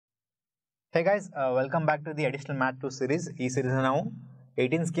Hey guys, welcome back to the additional math 2 series. ಈ series ನಾವು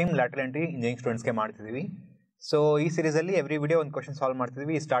 18 scheme lateral entry engineering students ಗೆ ಮಾಡ್ತಿದೀವಿ. So ಈ series ಅಲ್ಲಿ every video ಒಂದು question solve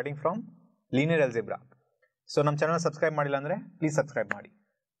ಮಾಡ್ತಿದೀವಿ starting from linear algebra. So ನಮ್ಮ ಚಾನೆಲ್ ಸಬ್ಸ್ಕ್ರೈಬ್ ಮಾಡಿಲ್ಲ ಅಂದ್ರೆ ಪ್ಲೀಸ್ ಸಬ್ಸ್ಕ್ರೈಬ್ ಮಾಡಿ.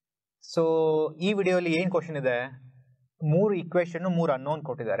 So ಈ ವಿಡಿಯೋ ಅಲ್ಲಿ ಏನು ಕ್ವೆಶ್ಚನ್ ಇದೆ, ಮೂರು ಈಕ್ವೇಷನ್ ಮೂರು ಅನ್ನೋನ್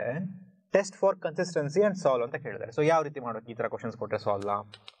ಕೊಟ್ಟಿದ್ದಾರೆ, test for consistency and solve ಅಂತ ಕೇಳಿದ್ದಾರೆ. ಸೊ ಯಾವ ರೀತಿ ಮಾಡೋದು ಈ ತರ ಕ್ವೆಶ್ಚನ್ಸ್ ಕೊಟ್ಟರೆ ಸಾಲ್ವ್.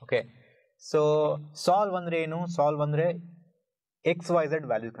 ಓಕೆ, ಸೊ ಸಾಲ್ವ್ ಅಂದ್ರೆ ಏನು? ಸಾಲ್ವ್ ಅಂದ್ರೆ ಎಕ್ಸ್ ವೈ ಝೆಡ್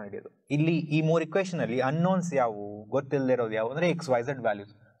ವ್ಯಾಲ್ಯೂಸ್ ಕಂಡಿಡಿಯೋದು. ಇಲ್ಲಿ ಈ ಮೂರು ಇಕ್ವೇಷನ್ ಅಲ್ಲಿ ಅನ್ನೋನ್ಸ್ ಯಾವುವು, ಗೊತ್ತಿಲ್ಲದೆ ಇರೋದು ಯಾವುವು ಅಂದ್ರೆ X Y Z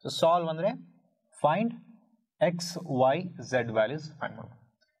values. So solve ಅಂದ್ರೆ find X Y Z values find ಮಾಡೋದು.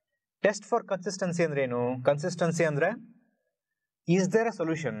 ಟೆಸ್ಟ್ ಫಾರ್ ಕನ್ಸಿಸ್ಟೆನ್ಸಿ ಅಂದ್ರೆ ಏನು? ಕನ್ಸಿಸ್ಟೆನ್ಸಿ ಅಂದ್ರೆ is there a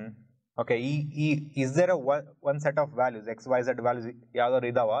solution. Okay, is there one set of values X Y Z values ಯಾವ್ದಾದ್ರು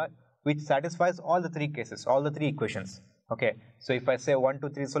ಇದಾವ which satisfies all the three cases, all the three equations. Okay, so if I say 1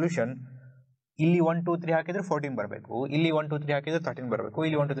 2 3 solution, ಇಲ್ಲಿ 1 2 3 ಹಾಕಿದ್ರೆ 14 ಬರಬೇಕು, ಇಲ್ಲಿ 1 2 3 ಹಾಕಿದ್ರೆ 13 ಬರಬೇಕು,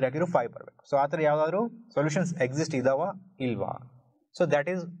 ಇಲ್ಲಿ 1 2 3 ಹಾಕಿದ್ರೆ 5 ಬರಬೇಕು. ಸೊ ಆ ಥರ ಯಾವ್ದಾದ್ರು ಸೊಲ್ಯೂಷನ್ಸ್ ಎಕ್ಸಿಸ್ಟ್ ಇದಾವ ಇಲ್ವಾ? So that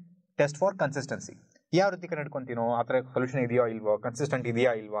is test for consistency. ಯಾವ ರೀತಿ ಕಂಡುಹಿಡ್ಕೊಂತೀನೋ ಆ ಥರ ಸೊಲ್ಯೂಷನ್ ಇದೆಯೋ ಇಲ್ವೋ, ಕನ್ಸಿಸ್ಟೆಂಟ್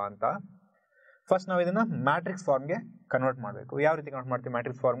ಇದೆಯಾ ಇಲ್ವಾ ಅಂತ ಫಸ್ಟ್ ನಾವು ಇದನ್ನ ಮ್ಯಾಟ್ರಿಕ್ಸ್ ಫಾರ್ಮ್ಗೆ ಕನ್ವರ್ಟ್ ಮಾಡಬೇಕು. ಯಾವ ರೀತಿ ಕನ್ವರ್ಟ್ ಮಾಡ್ತೀವಿ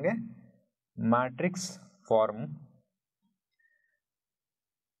ಮ್ಯಾಟ್ರಿಕ್ಸ್ ಫಾರ್ಮ್ಗೆ? ಮ್ಯಾಟ್ರಿಕ್ಸ್ ಫಾರ್ಮ್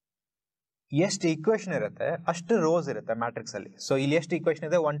ಎಷ್ಟು ಈಕ್ವೇಷನ್ ಇರುತ್ತೆ ಅಷ್ಟು ರೋಸ್ ಇರುತ್ತೆ ಮ್ಯಾಟ್ರಿಕ್ಸ್ ಅಲ್ಲಿ. ಸೊ ಇಲ್ಲಿ ಎಷ್ಟು ಈಕ್ವೇಷನ್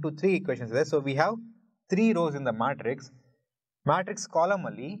ಇದೆ? 1 2 3 ಈಕ್ವೇಷನ್ಸ್ ಇದೆ. So we have 3 rose in the matrix. Matrix column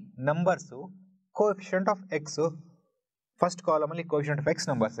ಅಲ್ಲಿ numbers coefficient of X, first column ಅಲ್ಲಿ ಕೋಎಫಿಷಿಯಂಟ್ ಆಫ್ ಎಕ್ಸ್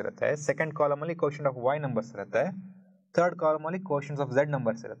ನಂಬರ್ಸ್ ಇರುತ್ತೆ, ಸೆಕೆಂಡ್ ಕಾಲಮ್ ಅಲ್ಲಿ ಕೋಎಫಿಷಿಯಂಟ್ ಆಫ್ ವೈ ನಂಬರ್ಸ್ ಇರುತ್ತೆ, ಥರ್ಡ್ ಕಾಲಮ್ ಅಲ್ಲಿ ಕೋಎಫಿಷಿಯಂಟ್ ಆಫ್ ಝೆಡ್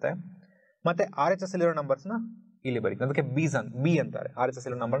ನಂಬರ್ಸ್ ಇರುತ್ತೆ, ಮತ್ತೆ R H S ಇರೋ ನಂಬರ್ಸ್ನ ಇಲ್ಲಿ ಬರೀತಾರೆ, ಅದಕ್ಕೆ ಬಿ ಅಂತಾರೆ. ಆರ್ ಎಚ್ ಎಸ್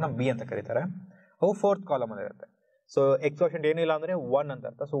ಇರೋ ನಂಬರ್ನ ಬಿ ಅಂತ ಕರೀತಾರೆ. ಅವು ಫೋರ್ತ್ ಕಾಲಮ್ ಅಲ್ಲಿ ಇರುತ್ತೆ. ಸೊ ಎಕ್ಸ್ ಕೋಎಫಿಷಿಯಂಟ್ ಏನಿಲ್ಲ ಅಂದ್ರೆ 1 ಅಂತ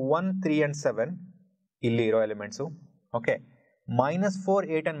ಅರ್ಥ. ಸೊ 1 3 and 7 ಇಲ್ಲಿ ಇರೋ elements. Okay, -4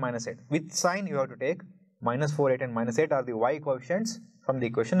 8 and -8 with sign you have to take. -4 8 and -8 R the y coefficients from the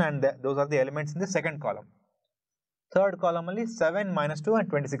equation and those are the elements in the second column. Third column ಅಲ್ಲಿ 7 -2 and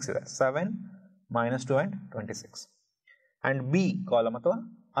 26 ಇದೆ. 7 -2 and 26 and B column ಅಥವಾ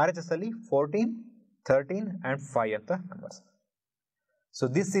R H S ಅಲ್ಲಿ 14 13 and 5 ಅಂತ numbers. So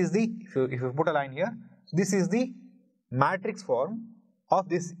this is the, if you put a line here, this is the matrix form of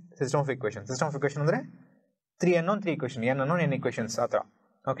this system of equations. System of equation ಅಂದ್ರೆ 3 unknown 3 equation, n unknown n equations ಆ ಥರ.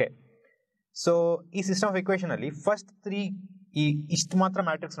 Okay, so ಈ system of equation ಅಲ್ಲಿ first 3 ಇಷ್ಟು ಮಾತ್ರ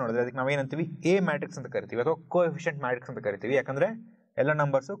matrix ನೋಡಿದ್ರೆ ಅದಕ್ಕೆ ನಾವೇನಂತೀವಿ? A matrix ಅಂತ ಕರಿತೀವಿ ಅಥವಾ ಕೋಎಫಿಷಿಯಂಟ್ ಮ್ಯಾಟ್ರಿಕ್ಸ್ ಅಂತ ಕರಿತೀವಿ. ಯಾಕಂದ್ರೆ ಎಲ್ಲ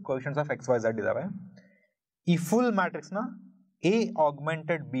numbers coefficients of X Y Z ಇದಾವೆ. ಈ ಫುಲ್ ಮ್ಯಾಟ್ರಿಕ್ಸ್ ನ ಎ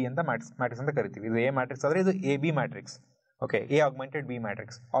ಆಗ್ಮೆಂಟೆಡ್ ಬಿ ಅಂತ ಮ್ಯಾಟ್ರಿಕ್ಸ್ ಅಂತ ಕರಿತೀವಿ. ಇದು ಎ ಮ್ಯಾಟ್ರಿಕ್ಸ್ ಆದ್ರೆ ಇದು A B matrix. Okay, A augmented B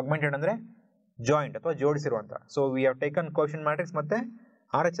matrix. Augmented ಅಂದ್ರೆ ಜಾಯಿಂಟ್ ಅಥವಾ ಜೋಡಿಸಿರುವಂತ. So we have taken coefficient matrix ಮತ್ತೆ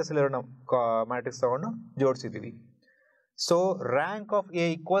ಆರ್ ಎಚ್ ಎಸ್ ಇರೋ ಮ್ಯಾಟ್ರಿಕ್ಸ್ ತಗೊಂಡು ಜೋಡಿಸಿದೀವಿ. So rank of A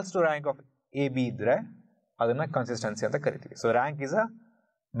equals to rank of A B ಇದ್ರೆ ಅದನ್ನ consistency ಅಂತ ಕರಿತೀವಿ. So rank is a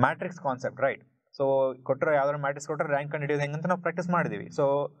matrix concept, right? So ಕೊಟ್ಟರೆ ಯಾವ್ದಾದ್ರು ಮ್ಯಾಟ್ರಿಕ್ಸ್ ಕೊಟ್ಟರೆ ರ್ಯಾಂಕ್ ಕಂಡು ಹಿಡಿಯೋದು ಹೆಂಗಂತ ನಾವು ಪ್ರಾಕ್ಟೀಸ್ ಮಾಡಿದೀವಿ. ಸೊ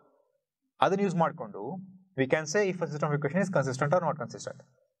ಅದನ್ನ ಯೂಸ್ ಮಾಡಿಕೊಂಡು we can say if a system of equation is consistent R not consistent.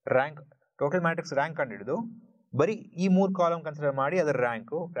 Rank, total matrix rank ಕಂಡು ಹಿಡಿದು ಬರೀ ಈ 3 ಕಾಲಮ್ ಕನ್ಸಿಡರ್ ಮಾಡಿ ಅದರ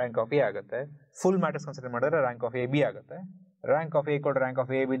ರ್ಯಾಂಕ್ ಆಫ್ ಎ ಆಗುತ್ತೆ. ಫುಲ್ ಮ್ಯಾಟ್ರಿಕ್ಸ್ ಕನ್ಸಿಡರ್ ಮಾಡಿದ್ರೆ ರ್ಯಾಂಕ್ ಆಫ್ ಎ ಬಿ ಆಗುತ್ತೆ. Rank of A equal rank of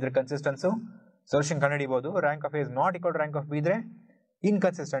A B ಇದ್ರೆ ಕನ್ಸಿಸ್ಟೆನ್ಸು, solution ಕಂಡುಹಿಡಿಬಹುದು. Rank of A is not equal rank of B ಇದ್ರೆ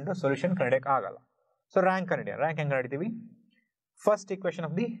ಇನ್ಕನ್ಸಿಸ್ಟೆಂಟ್, ಸೊಲ್ಯೂಷನ್ ಕಂಡುಹಿಡಿಯಕ್ಕೆ ಆಗಲ್ಲ. So rank ಕಂಡುಹಿಡಿಯ, rank ಹೆಂಗೆ ಕಂಡುಹಿಡಿತೀವಿ? First equation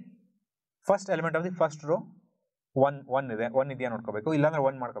of the first element of the first row 1 ಇದೆ, 1 ಇದೆಯಾ ನೋಡ್ಕೋಬೇಕು, ಇಲ್ಲಾಂದ್ರೆ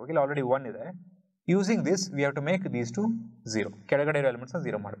 1 ಮಾಡ್ಕೋಬೇಕು. ಇಲ್ಲ ಆಲ್ರೆಡಿ 1 ಇದೆ. Using this we have to make these two 0. ಕೆಳಗಡೆ ಇರೋ ಎಲಿಮೆಂಟ್ಸ್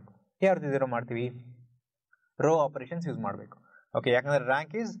 0 ಮಾಡಬೇಕು. ಯಾವ ರೀತಿ 0 ಮಾಡ್ತೀವಿ? ರೋ ಆಪರೇಷನ್ಸ್ ಯೂಸ್ ಮಾಡಬೇಕು. ಓಕೆ, ಯಾಕಂದ್ರೆ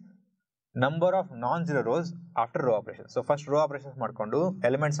rank is number of non zero rose after rho operation. So first row operations ಮಾಡ್ಕೊಂಡು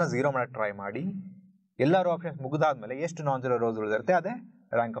ಎಲಿಮೆಂಟ್ಸ್ನ 0 ಮಾಡಕ್ಕೆ ಟ್ರೈ ಮಾಡಿ ಎಲ್ಲ ರೋ ಆಪರೇಷನ್ಸ್ ಮುಗಿದಾದ್ಮೇಲೆ ಎಷ್ಟು ನಾನ್ ಜೀರೋ ರೋಸ್ ಉಳಿದಿರುತ್ತೆ ಅದೇ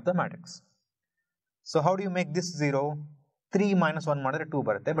rank of the matrix. So how do you make this 0? 3 - 1 ಮಾಡಿದ್ರೆ 2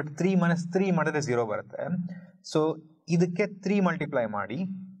 ಬರುತ್ತೆ, but 3 - 3 ಮಾಡಿದ್ರೆ 0 ಬರುತ್ತೆ. ಸೊ ಇದಕ್ಕೆ 3 ಮಲ್ಟಿಪ್ಲೈ ಮಾಡಿ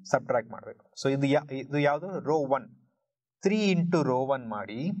ಸಬ್ಟ್ರಾಕ್ಟ್ ಮಾಡಬೇಕು. ಸೊ ಇದು ಯಾವುದು? ರೋ 1. 3 ಇಂಟು ರೋ 1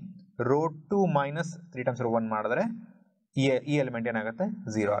 ಮಾಡಿ ರೋ 2 - 3 ಟೈಮ್ಸ್ ರೋ 1 ಮಾಡಿದ್ರೆ ಈ ಎಲಿಮೆಂಟ್ ಏನಾಗುತ್ತೆ?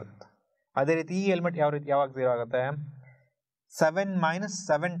 0 ಆಗುತ್ತೆ. ಅದೇ ರೀತಿ ಈ ಎಲಿಮೆಂಟ್ ಯಾವಾಗ 0 ಆಗುತ್ತೆ? 7 -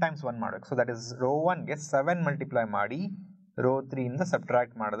 7 ಟೈಮ್ಸ್ 1 ಮಾಡಬೇಕು. So that is rho 1ಗೆ 7 multiply ಮಾಡಿ ರೋ 3 ಇಂದ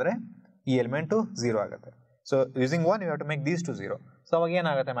ಸಬ್ಟ್ರಾಕ್ಟ್ ಮಾಡಿದ್ರೆ ಈ ಎಲಿಮೆಂಟು 0 ಆಗುತ್ತೆ. So using 1 you have to make these two 0. So ಅವಾಗ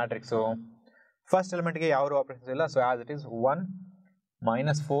ಏನಾಗುತ್ತೆ ಮ್ಯಾಟ್ರಿಕ್ಸು? ಫಸ್ಟ್ ಎಲಿಮೆಂಟ್ಗೆ ಯಾವ ರೋ ಆಪರೇಷನ್ಸ್ ಇಲ್ಲ. So as it is 1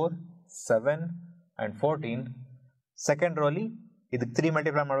 -4 7 and 14. Second ರೋಲಿ ಇದಕ್ಕೆ 3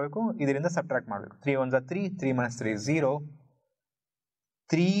 ಮಲ್ಟಿಪ್ಲೈ ಮಾಡಬೇಕು, ಇದರಿಂದ ಸಬ್ಟ್ರಾಕ್ಟ್ ಮಾಡಬೇಕು. 3 1s are 3, 3 - 3 is 0.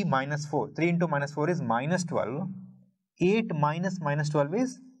 3 - 4, 3 into -4 is -12. 8 minus -12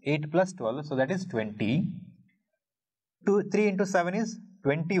 is 8 plus 12, so that is 20. 3 into 7 is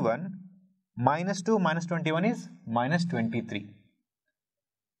 21. -2 - 21 is -23.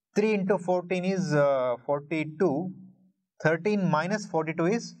 3 into 14 is 42. 13 minus 42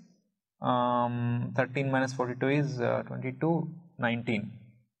 is 13 minus 42 is 22, 19.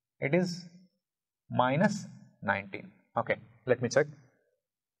 It is minus 19. Okay, let me check.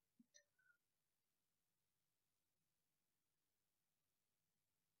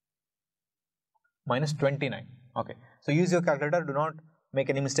 Minus 29. Okay, so use your calculator. Do not make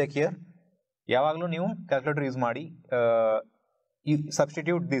any mistake here. ಯಾವಾಗಲೂ ನೀವು calculator use ಮಾಡಿ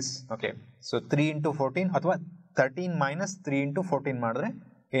substitute this. Okay, so 3 into 14 ಅಥವಾ 13 minus 3 into 14 ಮಾಡಿದ್ರೆ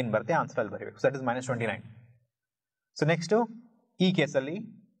ಏನು ಬರುತ್ತೆ answer ಅಲ್ಲಿ ಬರೀಬೇಕು. So that is minus 29. So next ಈ ಕೇಸಲ್ಲಿ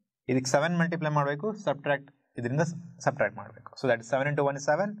ಇದಕ್ಕೆ 7 ಮಲ್ಟಿಪ್ಲೈ ಮಾಡಬೇಕು, ಇದರಿಂದ ಸಬ್ಟ್ರಾಕ್ಟ್ ಮಾಡಬೇಕು. So that is 7 into 1 is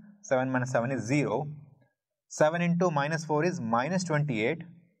 7, 7 minus 7 is 0, 7 into minus 4 is minus 28,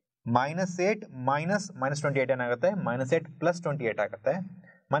 minus 8 minus 28 ಏನಾಗುತ್ತೆ, minus 8 plus 28 ಆಗುತ್ತೆ.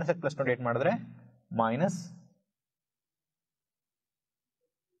 minus 8 plus 28 ಮಾಡಿದ್ರೆ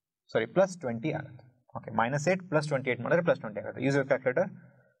plus 20 ಆಗುತ್ತೆ. ಓಕೆ, minus 8 plus 28 ಮಾಡಿದ್ರೆ plus 20 ಆಗುತ್ತೆ. Use your calculator,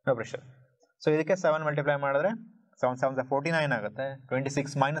 no pressure. So ಇದಕ್ಕೆ 7 ಮಲ್ಟಿಪ್ಲೈ ಮಾಡಿದ್ರೆ 7 7 49 ಆಗುತ್ತೆ.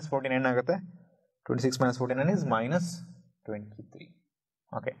 26 minus 49 ಆಗುತ್ತೆ. 26 minus 49 is minus 23.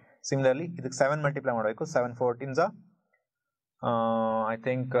 Okay, similarly ಇದಕ್ಕೆ 7 ಮಲ್ಟಿಪ್ಲೈ ಮಾಡಬೇಕು. 7 14s I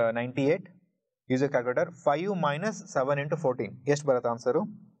think 98. Use your calculator. 5 minus 7 into 14 ಎಷ್ಟು ಬರುತ್ತೆ ಆನ್ಸರು?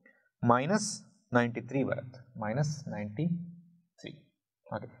 minus 93 ಬರುತ್ತೆ. minus 93.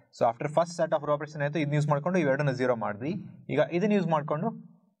 Okay, so after first set of rho operation ಆಯಿತು, ಇದನ್ನ ಯೂಸ್ ಮಾಡಿಕೊಂಡು ಇವೆರಡನ್ನ 0 ಮಾಡಿದ್ವಿ. ಈಗ ಇದನ್ನ ಯೂಸ್ ಮಾಡಿಕೊಂಡು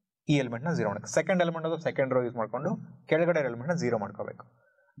ಈ ಎಲಿಮೆಂಟ್ನ 0 ಮಾಡಬೇಕು. ಸೆಕೆಂಡ್ ಎಲಿಮೆಂಟ್ ಅದು ಸೆಕೆಂಡ್ ರೋ ಯೂಸ್ ಮಾಡಿಕೊಂಡು ಕೆಳಗಡೆ ಎಲಿಮೆಂಟ್ನ 0 ಮಾಡ್ಕೋಬೇಕು.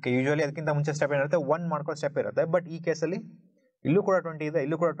 ಓಕೆ, ಯೂಶುವಲಿ ಅದಕ್ಕಿಂತ ಮುಂಚೆ ಸ್ಟೆಪ್ ಏನಿರುತ್ತೆ 1 ಮಾಡ್ಕೊಳ್ಳೋ ಸ್ಟೆಪ್ ಇರುತ್ತೆ. ಬಟ್ ಈ ಕೇಸಲ್ಲಿ ಇಲ್ಲೂ ಕೂಡ 20 ಇದೆ,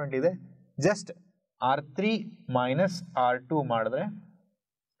 ಇಲ್ಲೂ ಕೂಡ 20 ಇದೆ. ಜಸ್ಟ್ R3 minus R2 ಮಾಡಿದ್ರೆ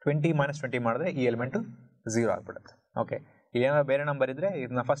 20 minus 20 ಮಾಡಿದ್ರೆ ಈ ಎಲಿಮೆಂಟು 0 ಆಗಿಬಿಡುತ್ತೆ. ಓಕೆ, ಇಲ್ಲೇನಾದ್ರು ಬೇರೆ ನಂಬರ್ ಇದ್ದರೆ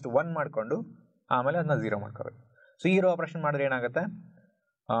ಇದನ್ನ ಫಸ್ಟ್ 1 ಮಾಡಿಕೊಂಡು ಆಮೇಲೆ ಅದನ್ನ 0 ಮಾಡ್ಕೋಬೇಕು. ಸೊ ಈ ರೋ ಆಪರೇಷನ್ ಮಾಡಿದ್ರೆ ಏನಾಗುತ್ತೆ,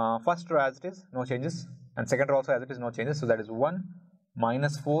 first row as it is, no changes, and second row also as it is, no changes. So that is 1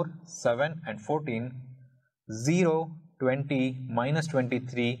 minus 4 7 and 14, 0 20 minus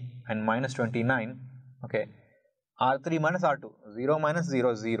 23 and minus 29. Okay, R3 minus R2, 0 minus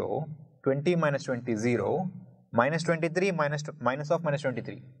 0 0, 20 minus 20 0, minus 23 minus of minus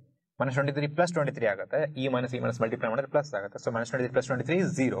 23, minus 23 plus 23 ಆಗುತ್ತೆ. ಈ minus multiply ಮಾಡಿದ್ರೆ plus ಆಗುತ್ತೆ. So minus 23 plus 23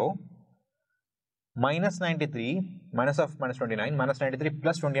 is 0, minus 93 minus of minus 29, minus 93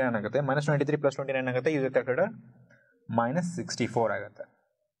 plus 29 ಆಗುತ್ತೆ. minus 23 plus 29 ಆಗುತ್ತೆ. Use calculator, minus 64 ಆಗುತ್ತೆ.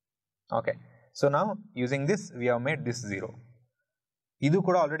 Okay, so ನಾವು using this we have made this 0. ಇದು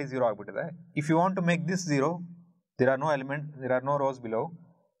ಕೂಡ ಆಲ್ರೆಡಿ 0 ಆಗಿಬಿಟ್ಟಿದೆ. If you want to make this 0, there are no element, there are no rose below.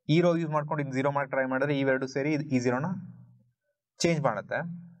 ಈ rho use ಮಾಡ್ಕೊಂಡು ಇದು 0 ಮಾಡಿ ಟ್ರೈ ಮಾಡಿದ್ರೆ ಇವೆರಡು ಸೇರಿ ಈ 0ನ ಚೇಂಜ್ ಮಾಡುತ್ತೆ.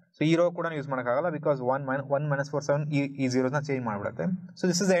 ಸೊ ಈ ರೋ ಕೂಡ ಯೂಸ್ ಮಾಡೋಕ್ಕಾಗಲ್ಲ, ಬಿಕಾಸ್ 1 minus 4 7 ಈ 0ನ change ಮಾಡಿಬಿಡುತ್ತೆ. So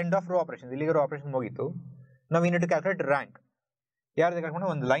this is the end of rho operation. ಇಲ್ಲಿಗೆ ರೋ ಆಪರೇಷನ್ ಮುಗೀತು. ನಾವು ಯೂನಿಟ್ ಟು ಕ್ಯಾಲ್ಕುಲೇಟ್ ರ್ಯಾಂಕ್. ಯಾರು ಕಳ್ಕೊಂಡು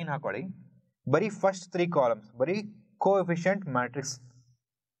ಒಂದು ಲೈನ್ ಹಾಕೊಳ್ಳಿ. ಬರೀ ಫಸ್ಟ್ 3 ಕಾಲಮ್ಸ್, ಬರೀ ಕೋಎಫಿಷಿಯಂಟ್ ಮ್ಯಾಟ್ರಿಕ್ಸ್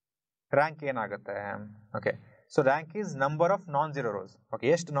ರ್ಯಾಂಕ್ ಏನಾಗುತ್ತೆ? Okay, so rank is number of non zero rose. Okay,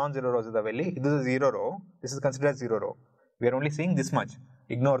 ಎಷ್ಟು ನಾನ್ ಜೀರೋ ರೋಸ್ ಇದಾವೆ ಇಲ್ಲಿ? ಇದು 0 rho, this is considered 0 rho. We are only seeing this much,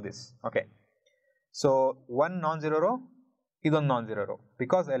 ignore this. Okay, so 1 non zero rho, ಇದೊಂದು non zero rho,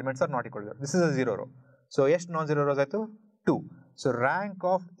 because elements are not equal 0. This is a 0 rho. So ಎಷ್ಟು non zero rose ಆಯಿತು? 2. So rank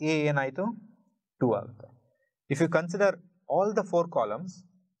of A ಏನಾಯಿತು? 2 ಆಗುತ್ತೆ. If you consider all the 4 columns,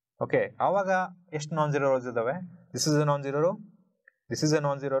 okay, ಆವಾಗ ಎಷ್ಟು non zero rose ಇದಾವೆ? This is a non-zero row, this is a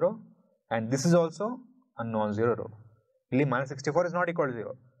non-zero row, and this is also a non-zero row. ಇಲ್ಲಿ minus 64 is not equal to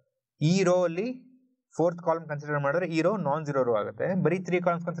 0. ಈ rho ಅಲ್ಲಿ 4th column consider ಮಾಡಿದ್ರೆ ಈ rho non zero rho ಆಗುತ್ತೆ. ಬರೀ 3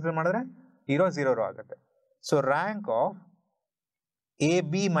 columns consider ಮಾಡಿದ್ರೆ ಈ rho 0 rho ಆಗುತ್ತೆ. So rank of A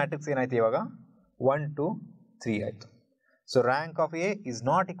B matrix ಏನಾಯ್ತು ಇವಾಗ? 1 2 3 ಆಯಿತು. So rank of A is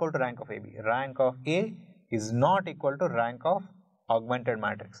not equal to rank of A B. Rank of A is not equal to rank of augmented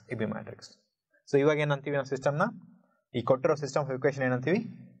matrix, A B matrix. So ಇವಾಗ ಏನಂತೀವಿ ನಾವು ಸಿಸ್ಟಮ್ನ? ಈ ಕೊಟ್ಟಿರೋ system of equation ಏನಂತೀವಿ?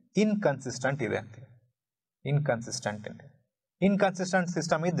 ಇನ್ಕನ್ಸಿಸ್ಟೆಂಟ್ ಇದೆ ಅಂತೀವಿ. Inconsistent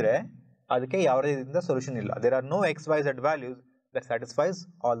system ಇದ್ರೆ ಅದಕ್ಕೆ ಯಾವ ರೀತಿಯಿಂದ ಸೊಲ್ಯೂಷನ್ ಇಲ್ಲ. There are no X Y Z values that satisfies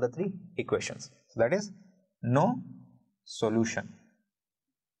all the 3 equations. So that is no solution.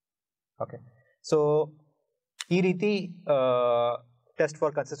 Okay, so ಈ ರೀತಿ ಟೆಸ್ಟ್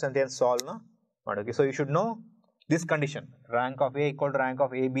ಫಾರ್ ಕನ್ಸಿಸ್ಟೆನ್ಸಿ ಸಾಲ್ವ್ನ ಮಾಡೋಕೆ. So you should know this condition, rank of A equal to rank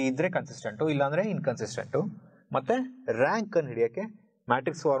of A B ಇದ್ರೆ ಕನ್ಸಿಸ್ಟೆಂಟು, ಇಲ್ಲಾಂದರೆ ಇನ್ಕನ್ಸಿಸ್ಟೆಂಟು. ಮತ್ತು rank ಅನ್ನು ಹಿಡಿಯೋಕ್ಕೆ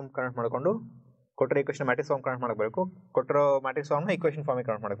matrix form convert ಮಾಡಿಕೊಂಡು ಕೊಟ್ಟರೆ equation matrix form convert ಮಾಡಬೇಕು. ಕೊಟ್ಟಿರೋ ಮ್ಯಾಟ್ರಿಕ್ಸ್ ಫಾರ್ಮ್ನ ಇಕ್ವೇಷನ್ ಫಾರ್ಮಿಗೆ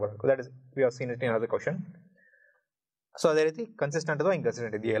ಕನ್ವರ್ಟ್ ಮಾಡಬೇಕು. That is we have seen it in other question. So ಅದೇ ರೀತಿ ಕನ್ಸಿಸ್ಟೆಂಟ್ ಅಥವಾ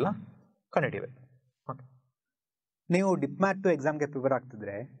ಇನ್ಕನ್ಸಿಸ್ಟೆಂಟ್ ಇದೆಯಲ್ಲ ಕಂಡುಹಿಡಿಯಬೇಕು. ಓಕೆ, ನೀವು ಡಿಪ್ ಮ್ಯಾಟ್ 2 ಎಕ್ಸಾಮ್ಗೆ ಪ್ರಿಪೇರ್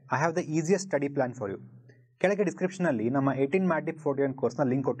ಆಗ್ತಿದ್ರೆ I have the easiest study plan for you. ಕೆಳಗೆ ಡಿಸ್ಕ್ರಿಪ್ಷನಲ್ಲಿ ನಮ್ಮ 18 ಮ್ಯಾಟ್ ಡಿಪ್ 41 ಕೋರ್ಸ್ನ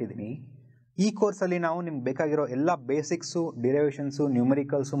ಲಿಂಕ್ ಕೊಟ್ಟಿದ್ದೀನಿ. ಈ ಕೋರ್ಸಲ್ಲಿ ನಾವು ನಿಮ್ಗೆ ಬೇಕಾಗಿರೋ ಎಲ್ಲ ಬೇಸಿಕ್ಸು, ಡಿರೈವೇಷನ್ಸು,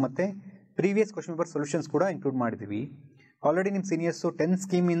 ನ್ಯೂಮರಿಕಲ್ಸು ಮತ್ತು ಪ್ರೀವಿಯಸ್ ಕ್ವಶನ್ ಪೇಪರ್ ಸೊಲ್ಯೂಷನ್ಸ್ ಕೂಡ ಇನ್ಕ್ಲೂಡ್ ಮಾಡಿದ್ದೀವಿ. ಆಲ್ರೆಡಿ ನಿಮ್ಮ ಸೀನಿಯರ್ಸು 10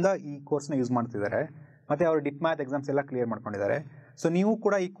 ಸ್ಕೀಮಿಂದ ಈ ಕೋರ್ಸ್ನ ಯೂಸ್ ಮಾಡ್ತಿದ್ದಾರೆ ಮತ್ತು ಅವರು ಡಿಪ್ ಮ್ಯಾಥ್ ಎಕ್ಸಾಮ್ಸ್ ಎಲ್ಲ ಕ್ಲಿಯರ್ ಮಾಡ್ಕೊಂಡಿದ್ದಾರೆ. ಸೊ ನೀವು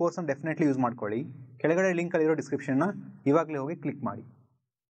ಕೂಡ ಈ ಕೋರ್ಸನ್ನು ಡೆಫಿನೆಟ್ಲಿ ಯೂಸ್ ಮಾಡ್ಕೊಳ್ಳಿ. ಕೆಳಗಡೆ ಲಿಂಕಲ್ಲಿರೋ ಡಿಸ್ಕ್ರಿಪ್ಷನ್ನ ಇವಾಗಲೇ ಹೋಗಿ ಕ್ಲಿಕ್ ಮಾಡಿ.